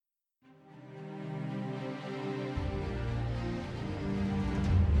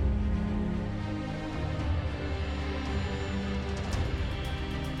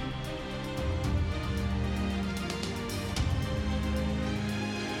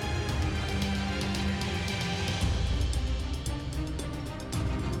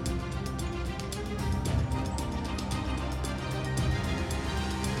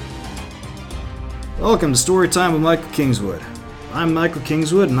Welcome to Storytime with Michael Kingswood. I'm Michael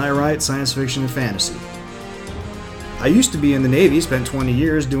Kingswood and I write science fiction and fantasy. I used to be in the Navy, spent 20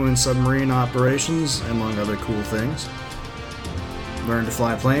 years doing submarine operations, among other cool things. Learned to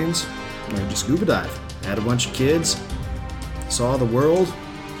fly planes, learned to scuba dive, had a bunch of kids, saw the world,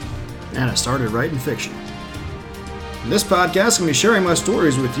 and I started writing fiction. In this podcast, I'm going to be sharing my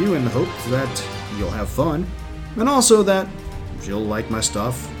stories with you in the hope that you'll have fun, and also that you'll like my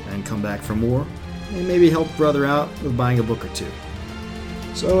stuff and come back for more, and maybe help a brother out with buying a book or two.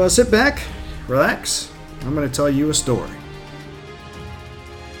 So sit back, relax, I'm going to tell you a story.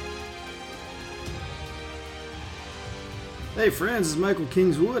 Hey friends, it's Michael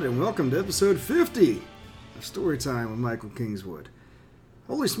Kingswood, and welcome to episode 50 of Storytime with Michael Kingswood.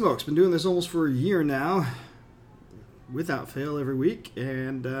 Holy smokes, been doing this almost for a year now, without fail every week,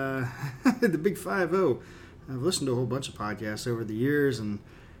 and the big 5-0. I've listened to a whole bunch of podcasts over the years, and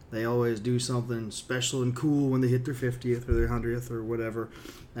they always do something special and cool when they hit their 50th or their 100th or whatever.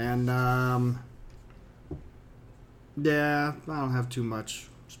 And, yeah, I don't have too much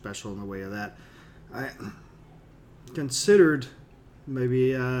special in the way of that. I considered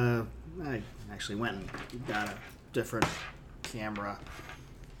maybe, I actually went and got a different camera.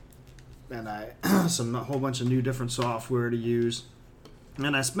 And a whole bunch of new different software to use.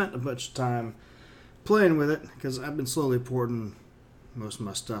 And I spent a bunch of time playing with it because I've been slowly porting most of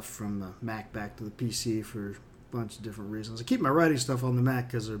my stuff from the Mac back to the PC for a bunch of different reasons. I keep my writing stuff on the Mac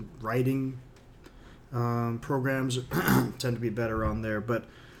because the writing programs tend to be better on there, but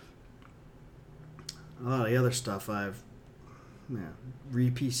a lot of the other stuff I've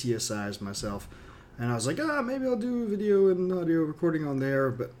re-PCSized myself, and I was like, maybe I'll do video and audio recording on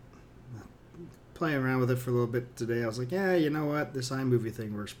there, but playing around with it for a little bit today, I was like, you know what, this iMovie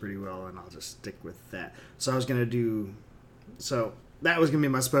thing works pretty well, and I'll just stick with that. So that was going to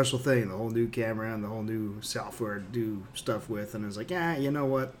be my special thing, the whole new camera and the whole new software to do stuff with, and I was like, you know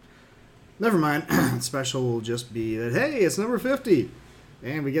what, never mind. Special will just be that, hey, it's number 50,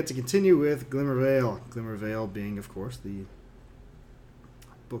 and we get to continue with Glimmervale. Glimmervale being, of course, the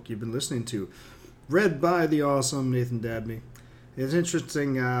book you've been listening to, read by the awesome Nathan Dabney. It's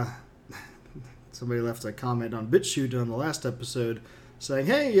interesting, somebody left a comment on BitChute on the last episode saying,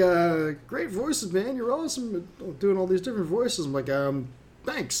 hey, great voices, man. You're awesome at doing all these different voices. I'm like,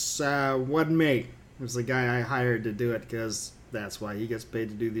 thanks. Wasn't me. It was the guy I hired to do it because that's why he gets paid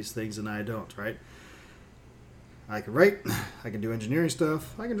to do these things and I don't, right? I can write. I can do engineering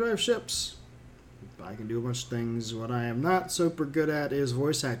stuff. I can drive ships. I can do a bunch of things. What I am not super good at is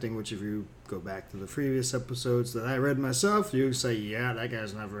voice acting, which if you go back to the previous episodes that I read myself, you say, that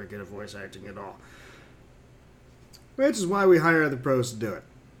guy's not very good at voice acting at all. Which is why we hire the pros to do it.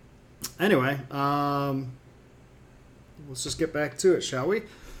 Anyway, let's just get back to it, shall we?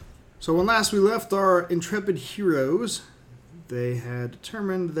 So when last we left our intrepid heroes, they had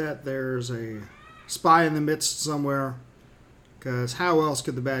determined that there's a spy in the midst somewhere, because how else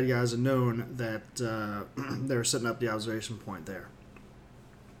could the bad guys have known that they were setting up the observation point there?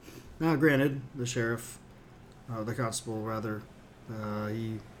 Now, granted, the sheriff, the constable rather,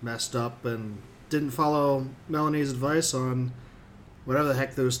 he messed up and didn't follow Melanie's advice on whatever the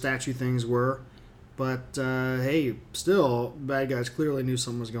heck those statue things were. But, hey, still, bad guys clearly knew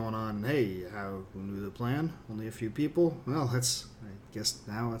something was going on. And, hey, who knew the plan? Only a few people? Well, I guess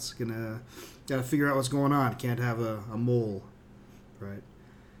now it's gotta figure out what's going on. Can't have a mole, right?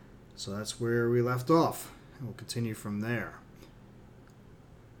 So that's where we left off. And we'll continue from there.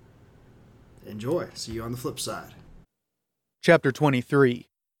 Enjoy. See you on the flip side. Chapter 23.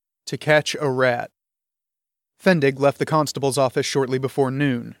 To Catch a Rat. Fendig left the constable's office shortly before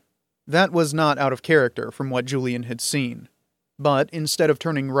noon. That was not out of character from what Julian had seen. But instead of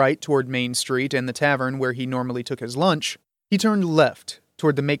turning right toward Main Street and the tavern where he normally took his lunch, he turned left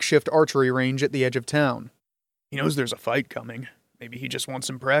toward the makeshift archery range at the edge of town. He knows there's a fight coming. Maybe he just wants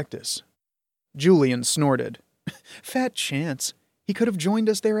some practice. Julian snorted. Fat chance. He could have joined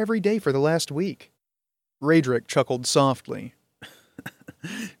us there every day for the last week. Raedric chuckled softly.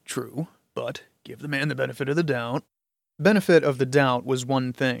 True, but give the man the benefit of the doubt. Benefit of the doubt was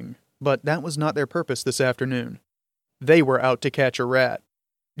one thing, but that was not their purpose this afternoon. They were out to catch a rat.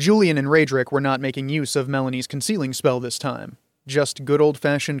 Julian and Raedric were not making use of Melanie's concealing spell this time, just good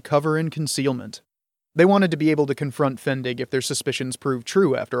old-fashioned cover and concealment. They wanted to be able to confront Fendig if their suspicions proved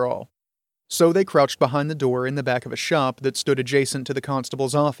true, after all. So they crouched behind the door in the back of a shop that stood adjacent to the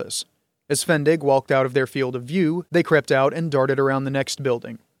constable's office. As Fendig walked out of their field of view, they crept out and darted around the next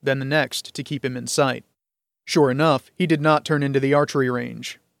building, then the next to keep him in sight. Sure enough, he did not turn into the archery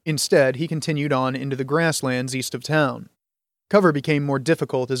range. Instead, he continued on into the grasslands east of town. Cover became more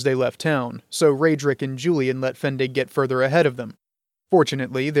difficult as they left town, so Raedric and Julian let Fendig get further ahead of them.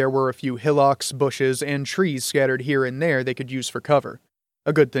 Fortunately, there were a few hillocks, bushes, and trees scattered here and there they could use for cover.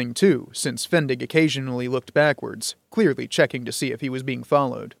 A good thing, too, since Fendig occasionally looked backwards, clearly checking to see if he was being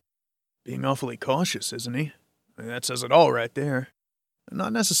followed. Being awfully cautious, isn't he? That says it all right there.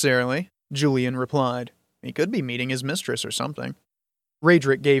 Not necessarily, Julian replied. He could be meeting his mistress or something.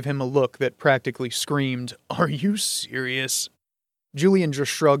 Raedric gave him a look that practically screamed, "Are you serious?" Julian just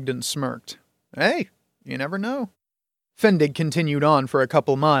shrugged and smirked. Hey, you never know. Fendig continued on for a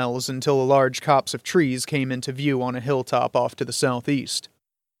couple miles until a large copse of trees came into view on a hilltop off to the southeast.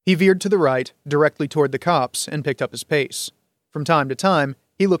 He veered to the right, directly toward the copse, and picked up his pace. From time to time,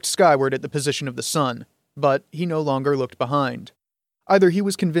 he looked skyward at the position of the sun, but he no longer looked behind. Either he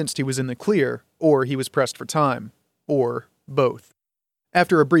was convinced he was in the clear, or he was pressed for time, or both.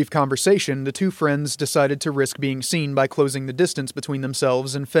 After a brief conversation, the two friends decided to risk being seen by closing the distance between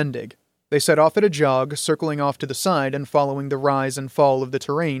themselves and Fendig. They set off at a jog, circling off to the side and following the rise and fall of the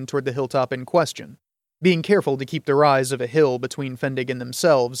terrain toward the hilltop in question, being careful to keep the rise of a hill between Fendig and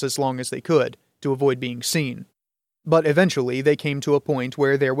themselves as long as they could, to avoid being seen. But eventually they came to a point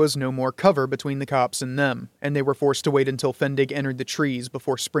where there was no more cover between the copse and them, and they were forced to wait until Fendig entered the trees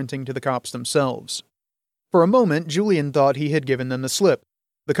before sprinting to the copse themselves. For a moment, Julian thought he had given them the slip.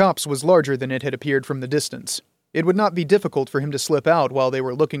 The copse was larger than it had appeared from the distance. It would not be difficult for him to slip out while they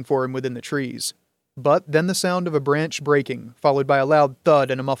were looking for him within the trees. But then the sound of a branch breaking, followed by a loud thud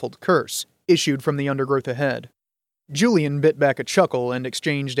and a muffled curse, issued from the undergrowth ahead. Julian bit back a chuckle and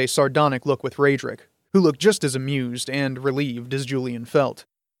exchanged a sardonic look with Raedric, who looked just as amused and relieved as Julian felt.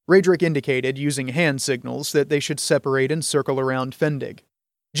 Raedric indicated, using hand signals, that they should separate and circle around Fendig.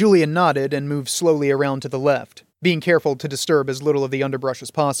 Julian nodded and moved slowly around to the left, being careful to disturb as little of the underbrush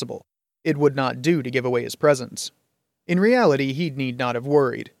as possible. It would not do to give away his presence. In reality, he need not have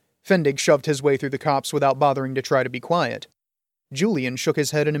worried. Fendig shoved his way through the copse without bothering to try to be quiet. Julian shook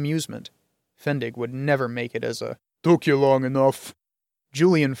his head in amusement. Fendig would never make it as a "Took you long enough."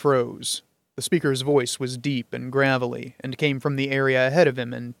 Julian froze. The speaker's voice was deep and gravelly, and came from the area ahead of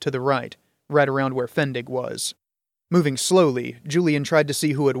him and to the right around where Fendig was. Moving slowly, Julian tried to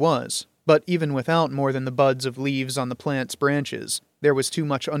see who it was, but even without more than the buds of leaves on the plant's branches, there was too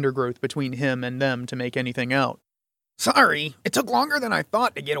much undergrowth between him and them to make anything out. "Sorry, it took longer than I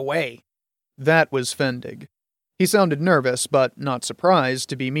thought to get away." That was Fendig. He sounded nervous, but not surprised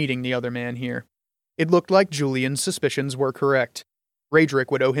to be meeting the other man here. It looked like Julian's suspicions were correct. Raedric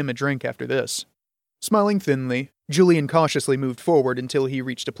would owe him a drink after this. Smiling thinly, Julian cautiously moved forward until he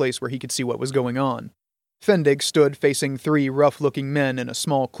reached a place where he could see what was going on. Fendig stood facing three rough-looking men in a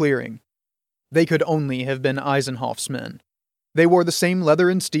small clearing. They could only have been Eisenhoff's men. They wore the same leather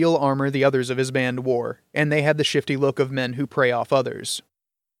and steel armor the others of his band wore, and they had the shifty look of men who prey off others.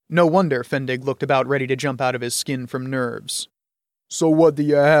 No wonder Fendig looked about ready to jump out of his skin from nerves. "So what do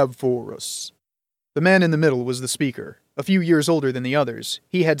you have for us?" The man in the middle was the speaker. A few years older than the others,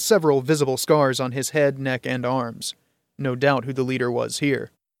 he had several visible scars on his head, neck, and arms. No doubt who the leader was here.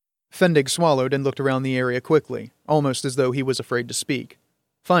 Fendig swallowed and looked around the area quickly, almost as though he was afraid to speak.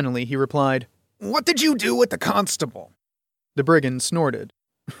 Finally, he replied, "What did you do with the constable?" The brigand snorted.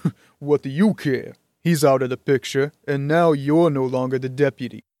 "What do you care? He's out of the picture, and now you're no longer the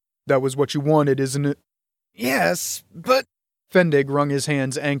deputy. That was what you wanted, isn't it?" "Yes, but—" Fendig wrung his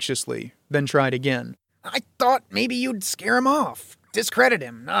hands anxiously, then tried again. "I thought maybe you'd scare him off, discredit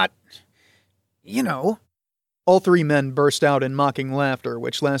him, not... you know." All three men burst out in mocking laughter,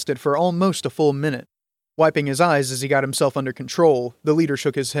 which lasted for almost a full minute. Wiping his eyes as he got himself under control, the leader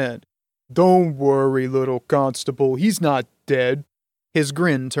shook his head. "Don't worry, little constable, he's not dead." His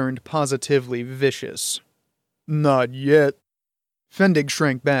grin turned positively vicious. "Not yet." Fendig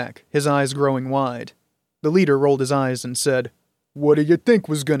shrank back, his eyes growing wide. The leader rolled his eyes and said, "What did you think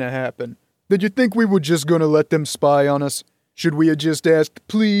was gonna happen? Did you think we were just gonna let them spy on us? Should we have just asked,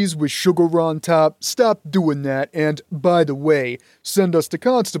 please, with sugar on top? Stop doing that, and, by the way, send us the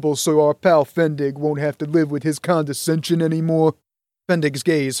constable so our pal Fendig won't have to live with his condescension anymore?" Fendig's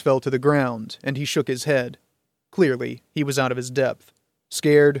gaze fell to the ground, and he shook his head. Clearly, he was out of his depth.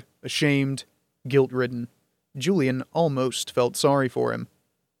 Scared, ashamed, guilt-ridden. Julian almost felt sorry for him.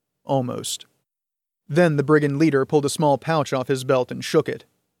 Almost. Then the brigand leader pulled a small pouch off his belt and shook it.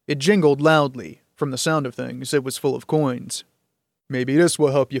 It jingled loudly. From the sound of things, it was full of coins. "Maybe this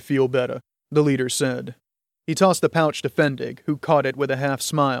will help you feel better," the leader said. He tossed the pouch to Fendig, who caught it with a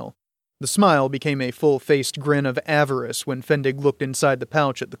half-smile. The smile became a full-faced grin of avarice when Fendig looked inside the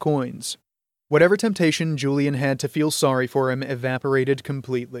pouch at the coins. Whatever temptation Julian had to feel sorry for him evaporated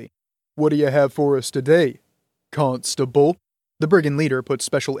completely. "What do you have for us today, constable?" The brigand leader put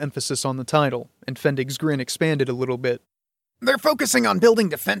special emphasis on the title, and Fendig's grin expanded a little bit. They're focusing on building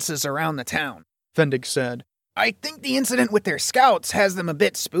defenses around the town, Fendig said. I think the incident with their scouts has them a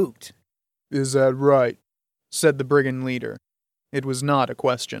bit spooked. Is that right? Said the brigand leader. It was not a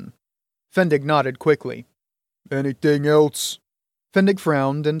question. Fendig nodded quickly. Anything else? Fendig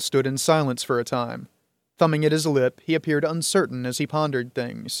frowned and stood in silence for a time. Thumbing at his lip, he appeared uncertain as he pondered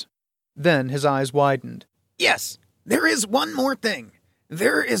things. Then his eyes widened. Yes, there is one more thing.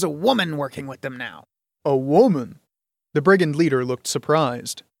 There is a woman working with them now. A woman? The brigand leader looked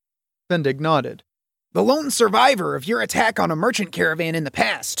surprised. Fendig nodded. The lone survivor of your attack on a merchant caravan in the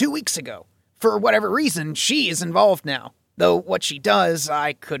past, 2 weeks ago. For whatever reason, she is involved now. Though what she does,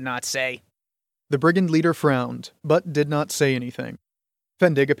 I could not say. The brigand leader frowned, but did not say anything.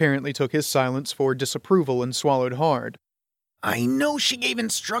 Fendig apparently took his silence for disapproval and swallowed hard. I know she gave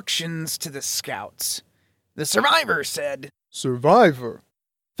instructions to the scouts. The survivor said... Survivor?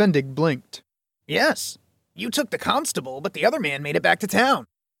 Fendig blinked. Yes. You took the constable, but the other man made it back to town.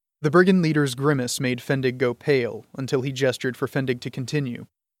 The brigand leader's grimace made Fendig go pale, until he gestured for Fendig to continue.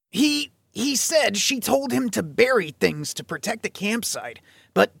 He said she told him to bury things to protect the campsite,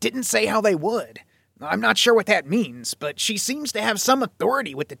 but didn't say how they would. I'm not sure what that means, but she seems to have some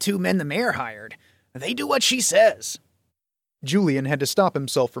authority with the 2 men the mayor hired. They do what she says. Julian had to stop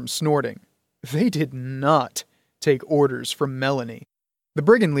himself from snorting. They did not take orders from Melanie. The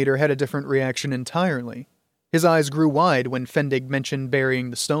brigand leader had a different reaction entirely. His eyes grew wide when Fendig mentioned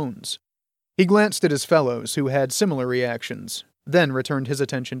burying the stones. He glanced at his fellows, who had similar reactions, then returned his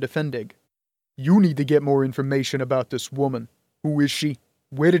attention to Fendig. You need to get more information about this woman. Who is she?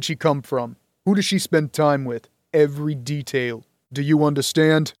 Where did she come from? Who does she spend time with? Every detail. Do you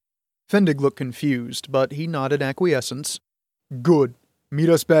understand? Fendig looked confused, but he nodded acquiescence. Good. Meet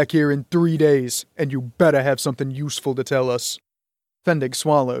us back here in 3 days, and you better have something useful to tell us. Fendig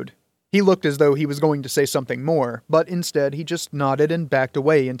swallowed. He looked as though he was going to say something more, but instead he just nodded and backed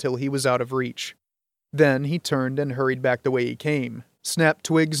away until he was out of reach. Then he turned and hurried back the way he came, snapped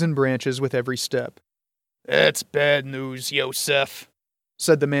twigs and branches with every step. That's bad news, Yosef,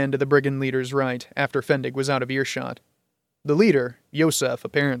 said the man to the brigand leader's right after Fendig was out of earshot. The leader, Yosef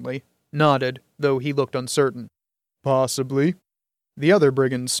apparently, nodded, though he looked uncertain. Possibly. The other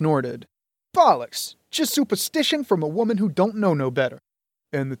brigand snorted. Bollocks! Just superstition from a woman who don't know no better.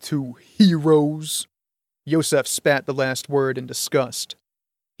 And the 2 heroes? Yosef spat the last word in disgust.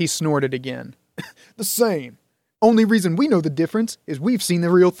 He snorted again. The same. Only reason we know the difference is we've seen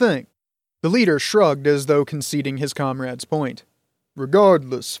the real thing. The leader shrugged as though conceding his comrade's point.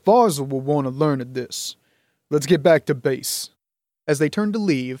 Regardless, Farza will want to learn of this. Let's get back to base. As they turned to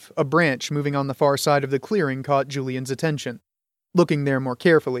leave, a branch moving on the far side of the clearing caught Julian's attention. Looking there more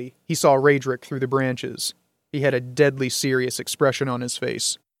carefully, he saw Raedric through the branches. He had a deadly serious expression on his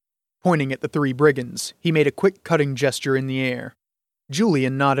face. Pointing at the 3 brigands, he made a quick cutting gesture in the air.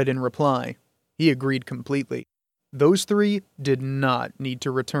 Julian nodded in reply. He agreed completely. Those 3 did not need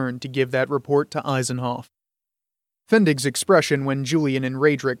to return to give that report to Eisenhoff. Fendig's expression when Julian and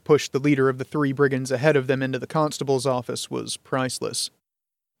Raedric pushed the leader of the 3 brigands ahead of them into the constable's office was priceless.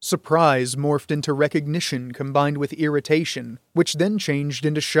 Surprise morphed into recognition combined with irritation, which then changed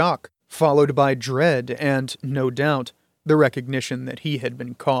into shock, followed by dread and, no doubt, the recognition that he had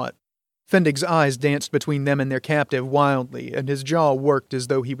been caught. Fendig's eyes danced between them and their captive wildly, and his jaw worked as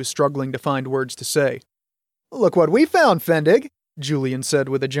though he was struggling to find words to say. "Look what we found, Fendig," Julian said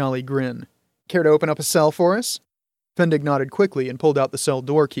with a jolly grin. "Care to open up a cell for us?" Fendig nodded quickly and pulled out the cell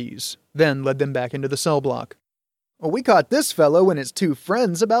door keys, then led them back into the cell block. "We caught this fellow and his 2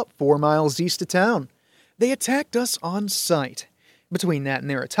 friends about 4 miles east of town. They attacked us on sight. Between that and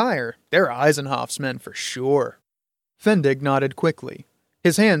their attire, they're Eisenhoff's men for sure." Fendig nodded quickly.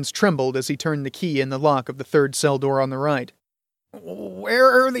 His hands trembled as he turned the key in the lock of the 3rd cell door on the right.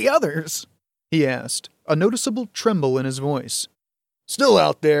 "Where are the others?" he asked, a noticeable tremble in his voice. "Still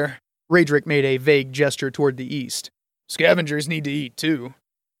out there." Raedric made a vague gesture toward the east. "Scavengers need to eat, too."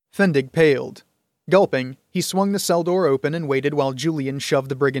 Fendig paled. Gulping, he swung the cell door open and waited while Julian shoved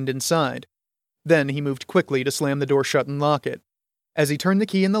the brigand inside. Then he moved quickly to slam the door shut and lock it. As he turned the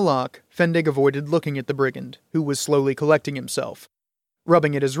key in the lock, Fendig avoided looking at the brigand, who was slowly collecting himself.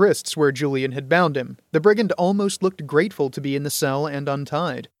 Rubbing at his wrists where Julian had bound him, the brigand almost looked grateful to be in the cell and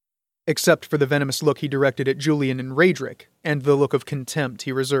untied. Except for the venomous look he directed at Julian and Raedric, and the look of contempt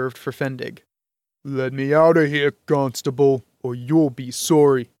he reserved for Fendig. "Let me out of here, Constable, or you'll be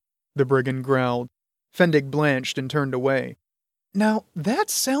sorry," the brigand growled. Fendig blanched and turned away. "Now, that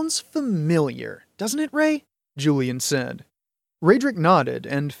sounds familiar, doesn't it, Ray?" Julian said. Raedric nodded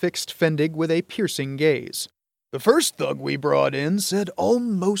and fixed Fendig with a piercing gaze. The first thug we brought in said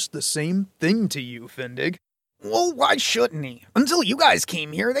almost the same thing to you, Fendig. Well, why shouldn't he? Until you guys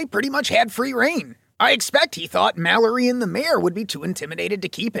came here, they pretty much had free reign. I expect he thought Mallory and the mayor would be too intimidated to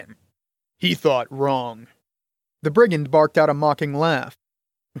keep him. He thought wrong. The brigand barked out a mocking laugh.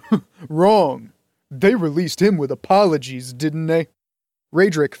 Wrong. They released him with apologies, didn't they?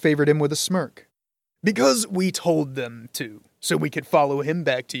 Raedric favored him with a smirk. Because we told them to, so we could follow him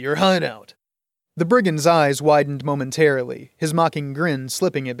back to your hideout. The brigand's eyes widened momentarily, his mocking grin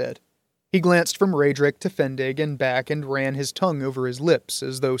slipping a bit. He glanced from Raedric to Fendig and back and ran his tongue over his lips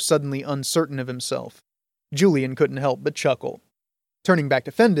as though suddenly uncertain of himself. Julian couldn't help but chuckle. Turning back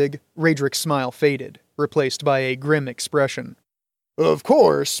to Fendig, Raedric's smile faded, replaced by a grim expression. Of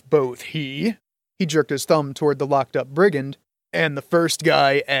course, both he jerked his thumb toward the locked-up brigand, and the first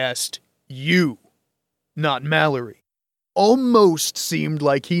guy asked you, not Mallory. Almost seemed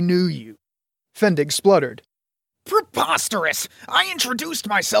like he knew you. Fendig spluttered. Preposterous! I introduced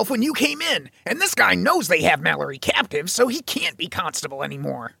myself when you came in, and this guy knows they have Mallory captive, so he can't be constable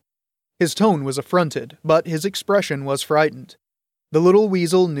anymore. His tone was affronted, but his expression was frightened. The little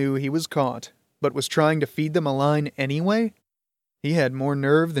weasel knew he was caught, but was trying to feed them a line anyway? He had more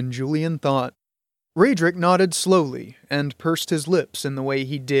nerve than Julian thought. Raedric nodded slowly and pursed his lips in the way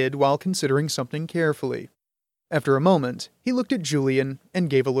he did while considering something carefully. After a moment, he looked at Julian and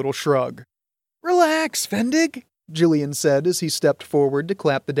gave a little shrug. Relax, Fendig, Julian said as he stepped forward to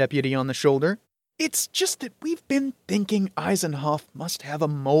clap the deputy on the shoulder. It's just that we've been thinking Eisenhoff must have a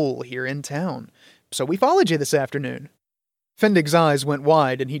mole here in town, so we followed you this afternoon. Fendig's eyes went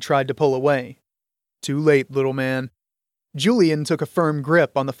wide and he tried to pull away. Too late, little man. Julian took a firm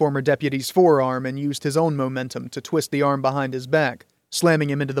grip on the former deputy's forearm and used his own momentum to twist the arm behind his back, slamming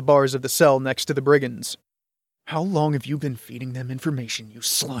him into the bars of the cell next to the brigands. How long have you been feeding them information, you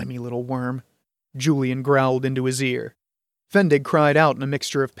slimy little worm? Julian growled into his ear. Fendig cried out in a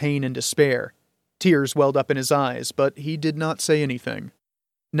mixture of pain and despair. Tears welled up in his eyes, but he did not say anything.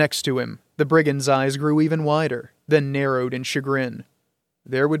 Next to him, the brigand's eyes grew even wider, then narrowed in chagrin.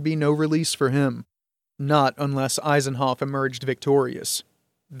 There would be no release for him. Not unless Eisenhoff emerged victorious.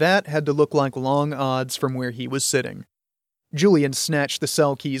 That had to look like long odds from where he was sitting. Julian snatched the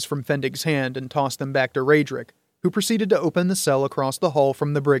cell keys from Fendig's hand and tossed them back to Raedric, who proceeded to open the cell across the hall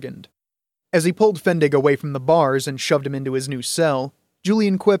from the brigand. As he pulled Fendig away from the bars and shoved him into his new cell,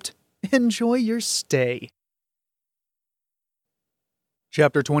 Julian quipped, "Enjoy your stay."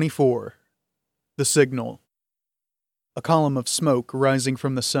 Chapter 24. The Signal. A column of smoke rising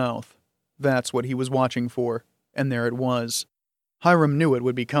from the south. That's what he was watching for, and there it was. Hiram knew it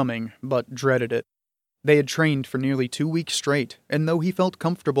would be coming, but dreaded it. They had trained for nearly 2 weeks straight, and though he felt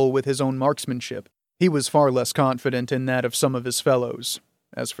comfortable with his own marksmanship, he was far less confident in that of some of his fellows.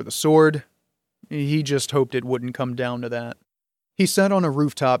 As for the sword, he just hoped it wouldn't come down to that. He sat on a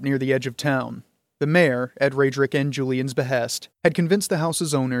rooftop near the edge of town. The mayor, at Raedric and Julian's behest, had convinced the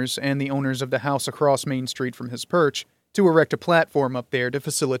house's owners and the owners of the house across Main Street from his perch to erect a platform up there to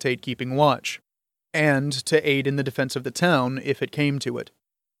facilitate keeping watch, and to aid in the defense of the town if it came to it.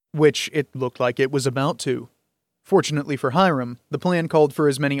 Which it looked like it was about to. Fortunately for Hiram, the plan called for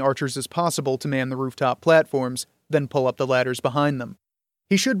as many archers as possible to man the rooftop platforms, then pull up the ladders behind them.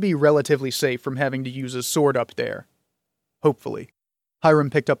 He should be relatively safe from having to use his sword up there. Hopefully. Hiram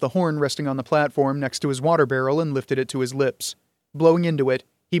picked up the horn resting on the platform next to his water barrel and lifted it to his lips. Blowing into it,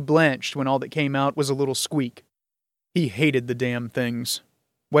 he blanched when all that came out was a little squeak. He hated the damn things.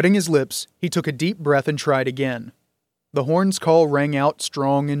 Wetting his lips, he took a deep breath and tried again. The horn's call rang out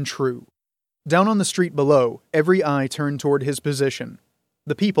strong and true. Down on the street below, every eye turned toward his position.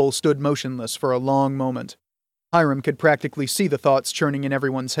 The people stood motionless for a long moment. Hiram could practically see the thoughts churning in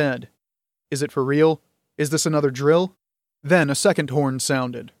everyone's head. Is it for real? Is this another drill? Then a second horn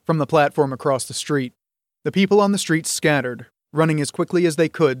sounded, from the platform across the street. The people on the street scattered, running as quickly as they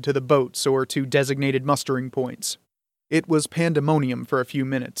could to the boats or to designated mustering points. It was pandemonium for a few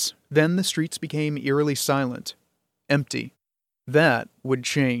minutes. Then the streets became eerily silent. Empty. That would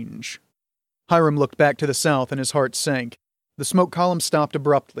change. Hiram looked back to the south and his heart sank. The smoke column stopped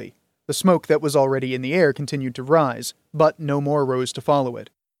abruptly. The smoke that was already in the air continued to rise, but no more rose to follow it.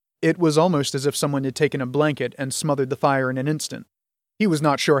 It was almost as if someone had taken a blanket and smothered the fire in an instant. He was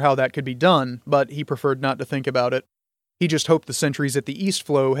not sure how that could be done, but he preferred not to think about it. He just hoped the sentries at the east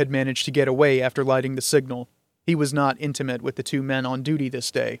flow had managed to get away after lighting the signal. He was not intimate with the two men on duty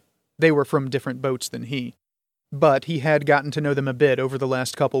this day. They were from different boats than he. But he had gotten to know them a bit over the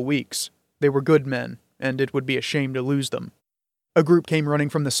last couple weeks. They were good men, and it would be a shame to lose them. A group came running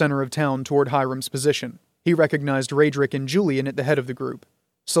from the center of town toward Hiram's position. He recognized Raedric and Julian at the head of the group.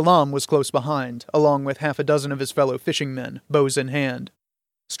 Salam was close behind, along with half a dozen of his fellow fishing men, bows in hand.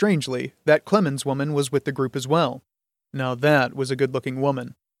 Strangely, that Clemens woman was with the group as well. Now that was a good-looking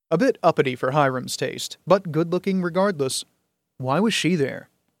woman. A bit uppity for Hiram's taste, but good-looking regardless. Why was she there?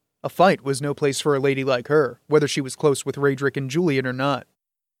 A fight was no place for a lady like her, whether she was close with Raedric and Julian or not.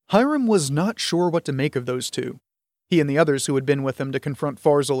 Hiram was not sure what to make of those two. He and the others who had been with him to confront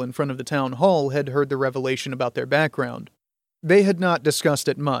Farzal in front of the town hall had heard the revelation about their background. They had not discussed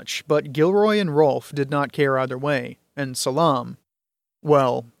it much, but Gilroy and Rolf did not care either way, and Salam...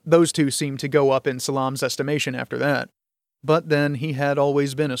 Well, those two seemed to go up in Salam's estimation after that. But then he had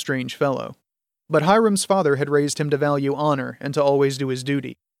always been a strange fellow. But Hiram's father had raised him to value honor and to always do his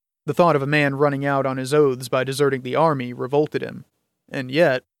duty. The thought of a man running out on his oaths by deserting the army revolted him. And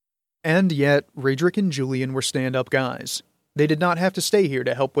yet, Raedric and Julian were stand-up guys. They did not have to stay here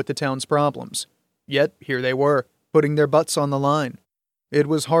to help with the town's problems. Yet, here they were, putting their butts on the line. It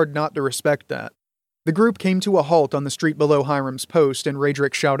was hard not to respect that. The group came to a halt on the street below Hiram's post, and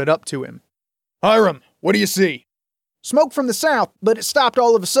Raedric shouted up to him. Hiram, what do you see? Smoke from the south, but it stopped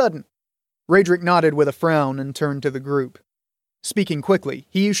all of a sudden. Raedric nodded with a frown and turned to the group. Speaking quickly,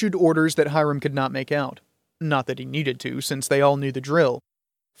 he issued orders that Hiram could not make out. Not that he needed to, since they all knew the drill.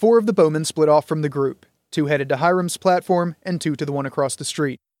 4 of the bowmen split off from the group. 2 headed to Hiram's platform, and 2 to the one across the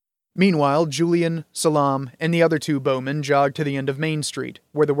street. Meanwhile, Julian, Salam, and the other 2 bowmen jogged to the end of Main Street,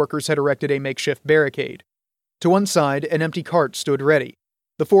 where the workers had erected a makeshift barricade. To one side, an empty cart stood ready.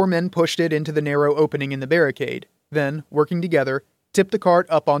 The 4 men pushed it into the narrow opening in the barricade, then, working together, tipped the cart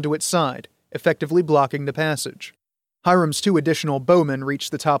up onto its side, effectively blocking the passage. Hiram's 2 additional bowmen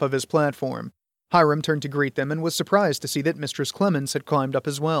reached the top of his platform. Hiram turned to greet them and was surprised to see that Mistress Clemens had climbed up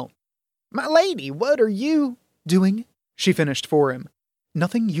as well. My lady, what are you doing? She finished for him.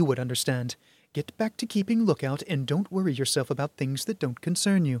 Nothing you would understand. Get back to keeping lookout and don't worry yourself about things that don't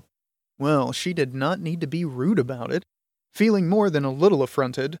concern you. Well, she did not need to be rude about it. Feeling more than a little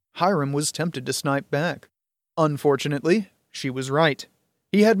affronted, Hiram was tempted to snipe back. Unfortunately, she was right.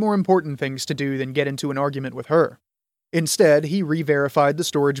 He had more important things to do than get into an argument with her. Instead, he re-verified the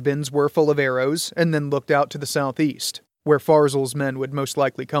storage bins were full of arrows and then looked out to the southeast, where Farzal's men would most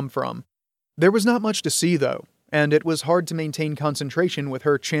likely come from. There was not much to see, though, and it was hard to maintain concentration with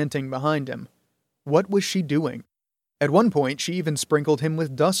her chanting behind him. What was she doing? At one point, she even sprinkled him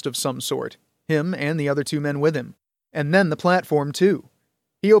with dust of some sort, him and the other 2 men with him. And then the platform, too.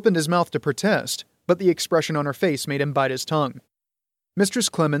 He opened his mouth to protest, but the expression on her face made him bite his tongue. Mistress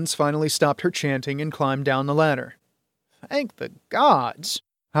Clemens finally stopped her chanting and climbed down the ladder. Thank the gods,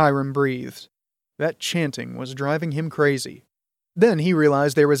 Hiram breathed. That chanting was driving him crazy. Then he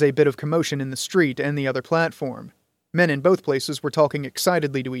realized there was a bit of commotion in the street and the other platform. Men in both places were talking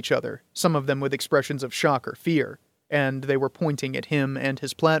excitedly to each other, some of them with expressions of shock or fear, and they were pointing at him and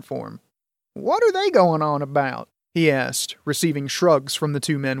his platform. What are they going on about? He asked, receiving shrugs from the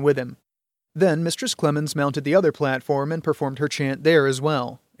 2 men with him. Then Mistress Clemens mounted the other platform and performed her chant there as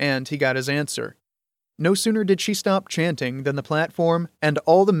well, and he got his answer. No sooner did she stop chanting than the platform, and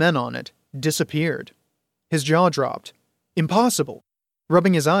all the men on it, disappeared. His jaw dropped. Impossible.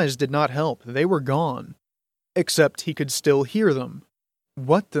 Rubbing his eyes did not help. They were gone. Except he could still hear them.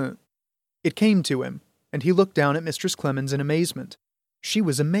 What the... It came to him, and he looked down at Mistress Clemens in amazement. She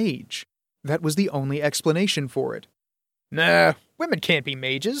was a mage. That was the only explanation for it. Nah, women can't be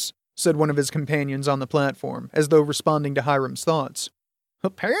mages, said one of his companions on the platform, as though responding to Hiram's thoughts.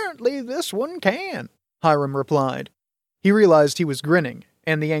 Apparently this one can, Hiram replied. He realized he was grinning,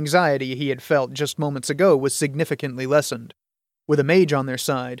 and the anxiety he had felt just moments ago was significantly lessened. With a mage on their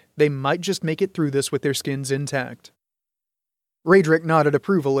side, they might just make it through this with their skins intact. Raedric nodded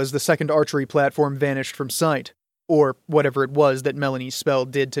approval as the second archery platform vanished from sight, or whatever it was that Melanie's spell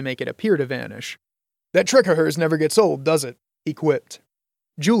did to make it appear to vanish. That trick of hers never gets old, does it? He quipped.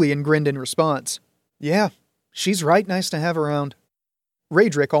 Julian grinned in response. Yeah, she's right nice to have around.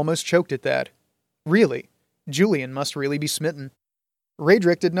 Raedric almost choked at that. Really, Julian must really be smitten.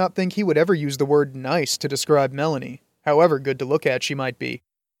 Raedric did not think he would ever use the word nice to describe Melanie, however good to look at she might be.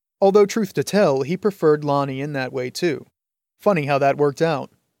 Although truth to tell, he preferred Lonnie in that way too. Funny how that worked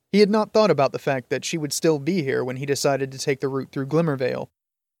out. He had not thought about the fact that she would still be here when he decided to take the route through Glimmervale.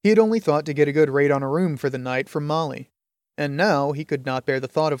 He had only thought to get a good rate on a room for the night from Molly. And now he could not bear the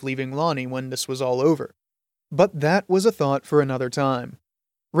thought of leaving Lonnie when this was all over. But that was a thought for another time.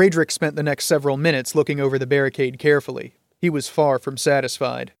 Raedric spent the next several minutes looking over the barricade carefully. He was far from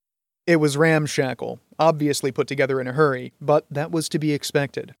satisfied. It was ramshackle, obviously put together in a hurry, but that was to be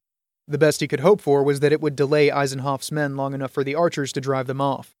expected. The best he could hope for was that it would delay Eisenhoff's men long enough for the archers to drive them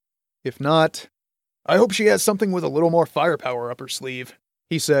off. If not... I hope she has something with a little more firepower up her sleeve,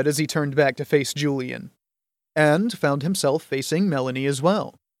 he said as he turned back to face Julian. And found himself facing Melanie as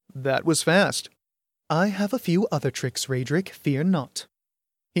well. That was fast. I have a few other tricks, Raedric, fear not.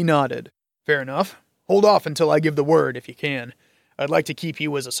 He nodded. Fair enough. Hold off until I give the word, if you can. I'd like to keep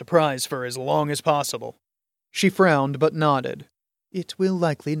you as a surprise for as long as possible. She frowned, but nodded. It will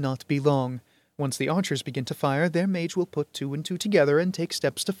likely not be long. Once the archers begin to fire, their mage will put 2 and 2 together and take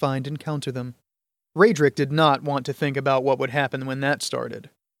steps to find and counter them. Raedric did not want to think about what would happen when that started.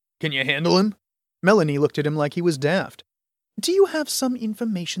 Can you handle him? Melanie looked at him like he was daft. Do you have some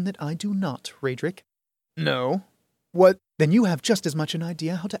information that I do not, Raedric? No. What? Then you have just as much an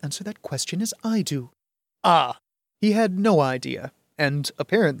idea how to answer that question as I do. Ah. He had no idea, and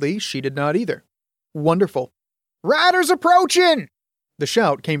apparently she did not either. Wonderful. Riders approaching! The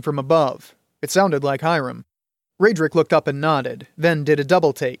shout came from above. It sounded like Hiram. Raedric looked up and nodded, then did a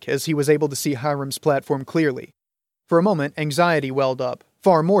double take as he was able to see Hiram's platform clearly. For a moment, anxiety welled up,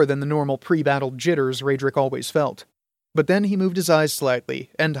 far more than the normal pre-battle jitters Raedric always felt. But then he moved his eyes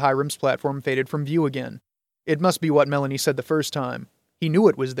slightly, and Hiram's platform faded from view again. It must be what Melanie said the first time. He knew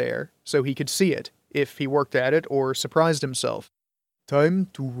it was there, so he could see it, if he worked at it or surprised himself. Time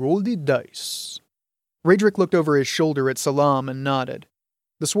to roll the dice. Raedric looked over his shoulder at Salam and nodded.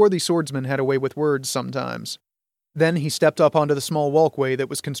 The swarthy swordsman had a way with words sometimes. Then he stepped up onto the small walkway that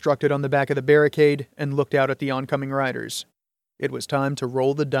was constructed on the back of the barricade and looked out at the oncoming riders. It was time to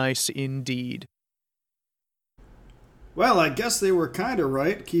roll the dice indeed. Well, I guess they were kind of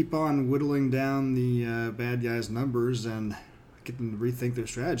right. Keep on whittling down the bad guys' numbers and get them to rethink their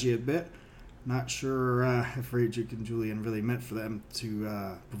strategy a bit. Not sure if Raedric and Julian really meant for them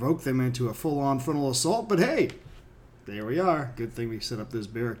to provoke them into a full-on frontal assault, but hey, there we are. Good thing we set up those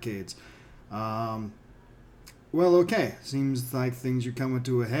barricades. Well, okay. Seems like things are coming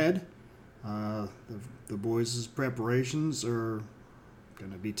to a head. The boys' preparations are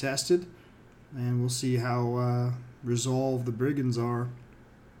going to be tested, and we'll see how resolved the brigands are.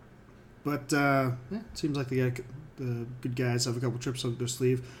 But yeah, it seems like the good guys have a couple tricks up their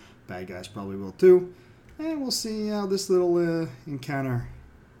sleeve. Bad guys probably will too. And we'll see how this little encounter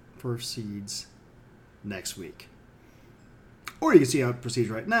proceeds next week. Or you can see how it proceeds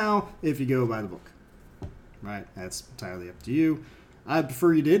right now if you go by the book. Right? That's entirely up to you. I'd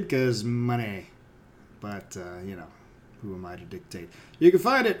prefer you did because money. But, who am I to dictate? You can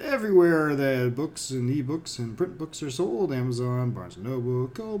find it everywhere that books and ebooks and print books are sold. Amazon, Barnes & Noble,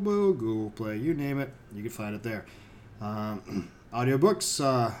 Kobo, Google Play, you name it. You can find it there. Audiobooks,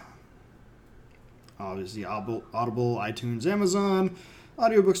 obviously Audible, iTunes, Amazon,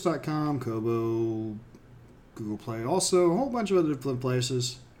 audiobooks.com, Kobo, Google Play also, a whole bunch of other different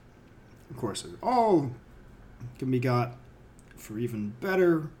places. Of course, it all can be got for even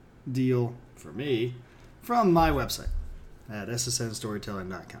better deal for me from my website at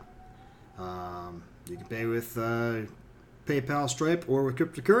ssnstorytelling.com. You can pay with PayPal, Stripe, or with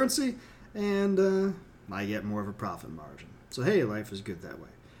cryptocurrency, and I get more of a profit margin. So hey, life is good that way.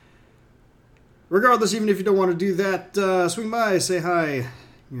 Regardless, even if you don't want to do that, swing by, say hi.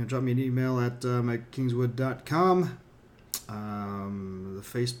 Drop me an email at mikekingswood.com. The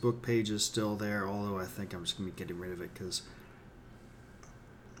Facebook page is still there, although I think I'm just going to be getting rid of it because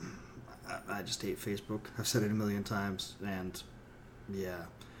I just hate Facebook. I've said it a million times, and yeah.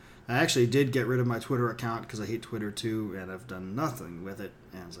 I actually did get rid of my Twitter account because I hate Twitter too, and I've done nothing with it,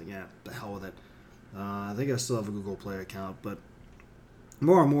 and I was like, yeah, the hell with it. I think I still have a Google Play account, but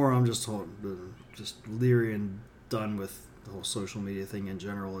more and more I'm just leery and done with the whole social media thing in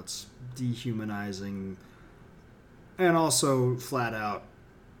general. It's dehumanizing, and also flat out,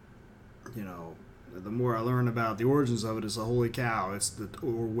 the more I learn about the origins of it, it's a holy cow. It's the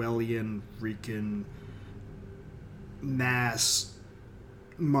Orwellian freaking mass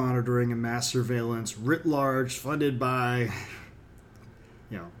monitoring and mass surveillance writ large, funded by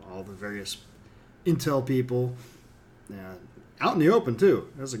all the various intel people, out in the open too.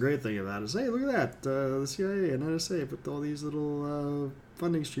 That's the great thing about it. Is, hey, look at that, the CIA and NSA put all these little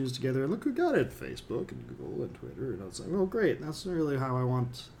funding streams together, and look who got it: Facebook and Google and Twitter. And I was like, oh great, that's really how I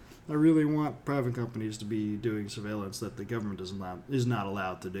really want private companies to be doing surveillance that the government is not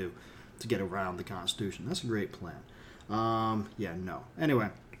allowed to do to get around the Constitution. That's a great plan. Anyway,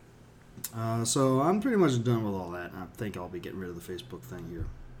 so I'm pretty much done with all that. I think I'll be getting rid of the Facebook thing here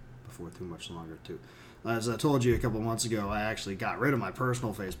before too much longer too. As I told you a couple months ago, I actually got rid of my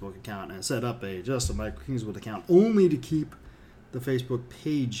personal Facebook account and set up just a Mike Kingswood account only to keep the Facebook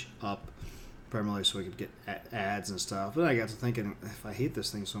page up, primarily so I could get ads and stuff. But I got to thinking, if I hate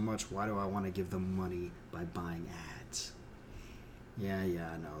this thing so much, why do I want to give them money by buying ads? Yeah,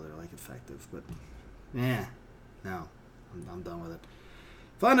 I know they're effective, but no, I'm done with it.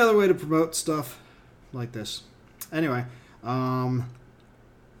 find another way to promote stuff like this. Anyway,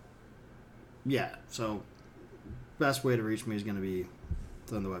 yeah, so best way to reach me is going to be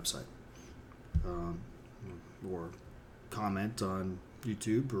on the website. Or comment on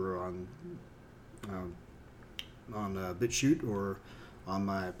YouTube or on BitChute or on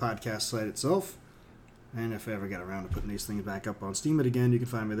my podcast site itself. And if I ever get around to putting these things back up on Steemit again, you can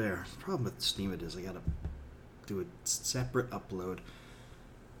find me there. The problem with Steemit is I got to do a separate upload.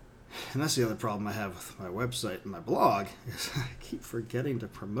 And that's the other problem I have with my website and my blog is I keep forgetting to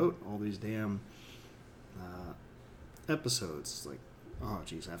promote all these damn episodes. It's like, oh,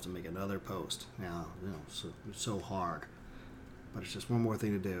 geez, I have to make another post. Now, it's so hard. But it's just one more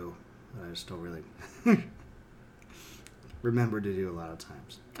thing to do that I just don't really remember to do a lot of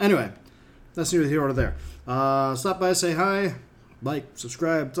times. Anyway, that's neither here nor there. Stop by, say hi, like,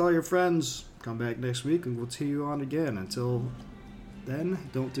 subscribe, tell your friends. Come back next week and we'll see you on again. Until then,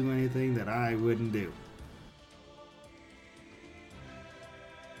 don't do anything that I wouldn't do.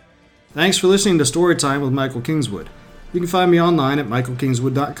 Thanks for listening to Storytime with Michael Kingswood. You can find me online at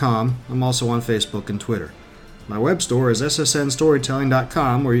michaelkingswood.com. I'm also on Facebook and Twitter. My web store is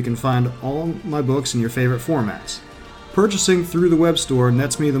ssnstorytelling.com, where you can find all my books in your favorite formats. Purchasing through the web store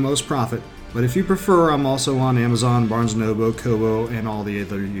nets me the most profit, but if you prefer, I'm also on Amazon, Barnes & Noble, Kobo, and all the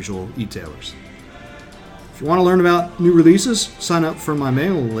other usual e-tailers. If you want to learn about new releases, sign up for my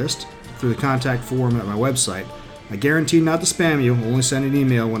mailing list through the contact form at my website. I guarantee not to spam you, only send an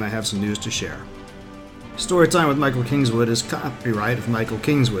email when I have some news to share. Storytime with Michael Kingswood is copyright of Michael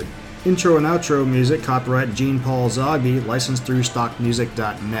Kingswood. Intro and outro music copyright Gene Paul Zogby, licensed through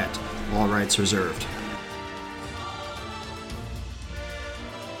stockmusic.net. All rights reserved.